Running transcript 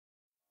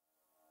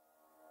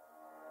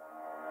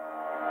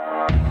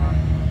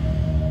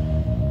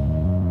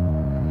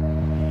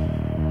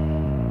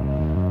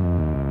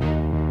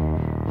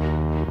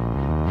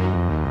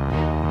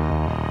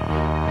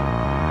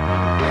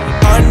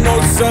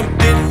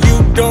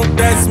don't,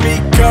 that's me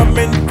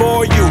coming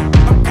for you.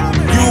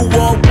 You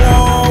want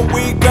war,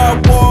 we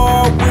got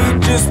war, we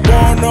just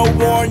wanna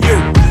warn you.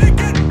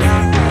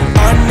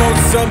 I know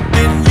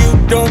something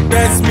you don't,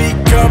 that's me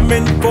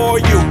coming for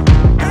you.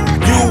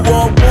 You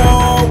want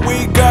war,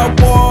 we got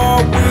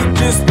war, we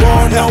just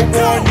wanna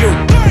warn you.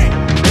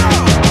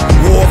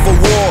 War for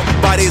war,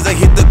 bodies that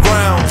hit the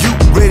ground. You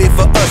ready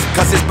for us,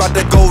 cause it's about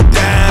to go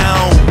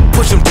down.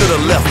 Push him to the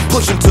left,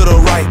 push him to the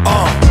right,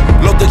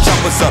 load the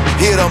choppers up,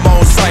 hit him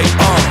on sight,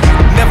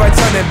 never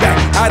turning back,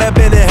 I'd have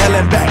been in hell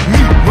and back.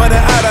 Me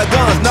running out of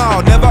guns,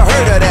 no, never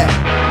heard of that.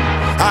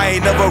 I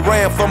ain't never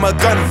ran from a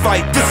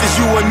gunfight. This is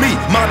you and me,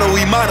 mano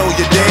y mano,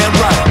 you're damn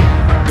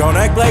right. Don't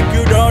act like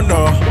you don't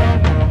know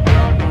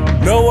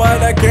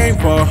what I came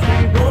for.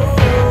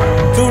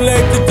 Too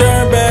late to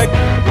turn back.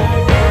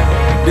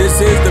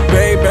 This is the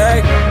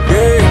payback,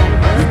 yeah.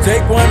 You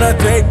take one, I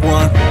take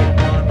one.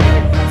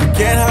 You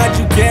can't hide,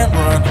 you can't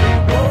run.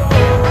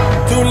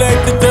 Too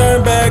late to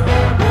turn back.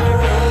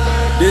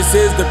 This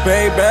is the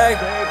payback,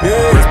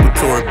 yeah.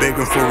 Respiratory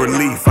begging for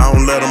relief, I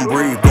don't let them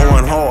breathe.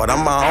 Going hard,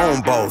 I'm my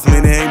own boss.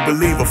 Many ain't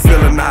believe a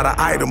feeling out of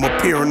item,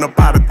 appearing up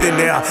out of thin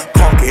air.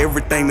 Conquer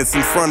everything that's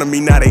in front of me,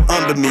 now they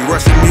under me.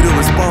 Rushing me to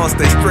respond,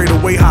 stay straight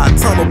away how a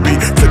tunnel be.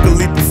 Took a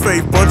leap of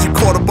faith, bungee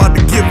cord about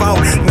to give out.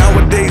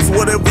 Nowadays,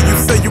 whatever you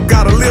say, you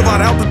gotta live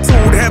out.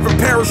 Altitude, having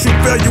parachute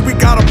failure, we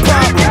got a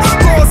problem.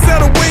 Grow a set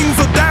of wings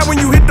or die when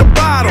you hit the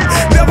bottom.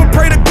 Never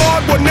pray to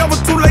God, but never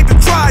too late to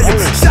try it.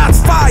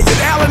 Shots fired,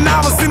 Allen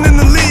Iverson in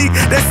the league.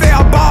 They say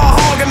I ball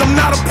hog and I'm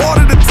not a part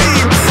of the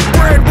team.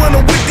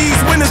 Breadwinner with these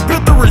winners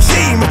built the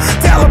regime.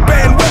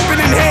 Taliban, weapon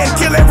in hand,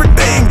 kill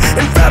everything.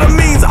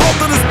 Amphetamines,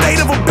 alter the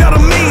state of a better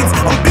means.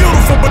 I'm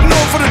beautiful but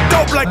known for the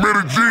dope like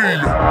Medellin.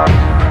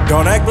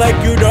 Don't act like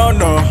you don't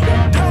know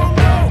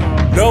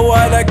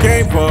what I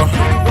came for.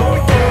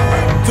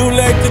 Too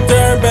late to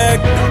turn back.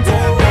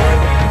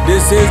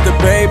 This is the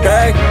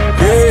payback,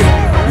 yeah.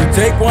 You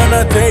take one,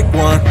 I take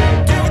one.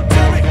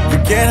 You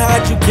can't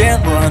hide, you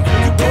can't run.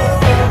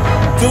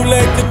 Too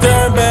late to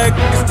turn back.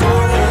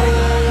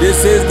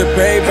 This is the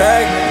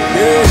payback,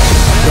 yeah.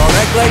 Don't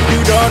act like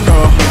you don't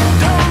know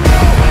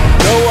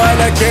what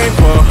I came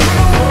for.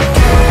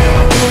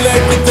 Too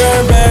late to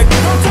turn back.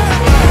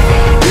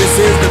 This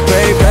is the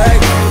payback,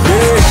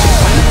 yeah.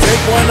 You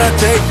take one, I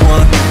take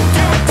one.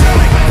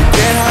 You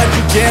can't hide,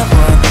 you can't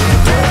run.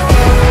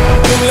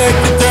 Too late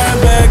to turn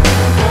back.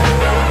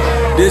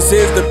 This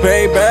is the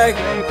payback,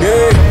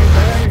 yeah.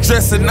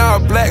 Dressing all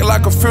black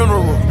like a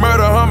funeral.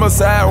 Murder,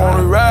 homicide,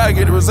 wanna ride,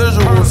 get the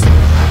residuals.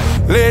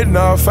 Letting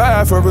off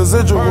 5 for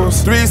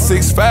residuals.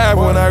 365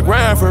 when I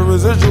grind for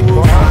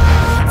residuals.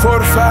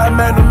 45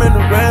 man, I'm in the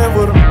van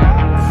with them.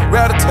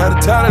 Rather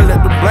tatty,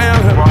 let the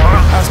blame him.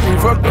 I scream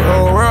fuck the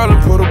whole world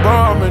and put a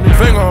bomb in the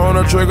finger on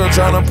the trigger,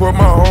 tryna put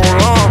my whole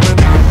arm in.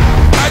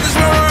 I just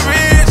want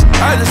revenge,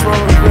 I just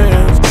want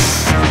revenge.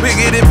 We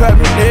get it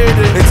poppin' every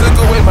day. They took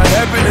away my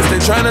happiness,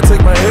 they tryna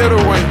take my head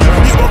away.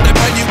 You want that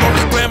pain, you want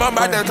that blame, I'm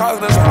out there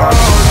causing us harm.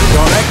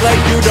 Don't act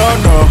like you don't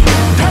know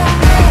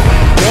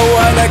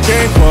what I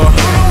came for.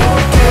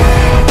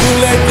 Too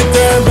late to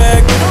turn back.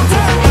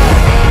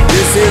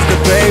 This is the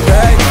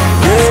payback,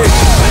 yeah.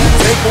 You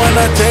take one,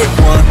 I take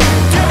one.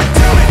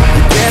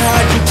 You can't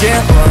hide, you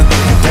can't run.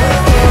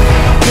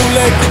 Too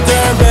late to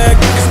turn back.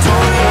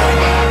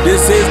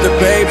 This is the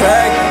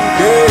payback,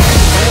 yeah.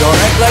 Don't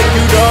act like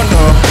you don't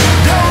know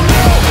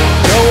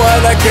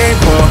what I came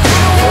for.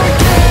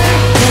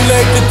 Too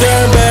late to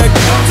turn back.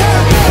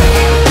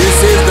 This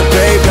is the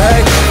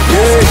payback,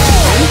 yeah.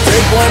 You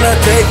take one, I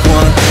take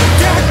one.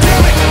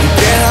 You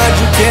can't hide,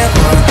 you can't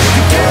run.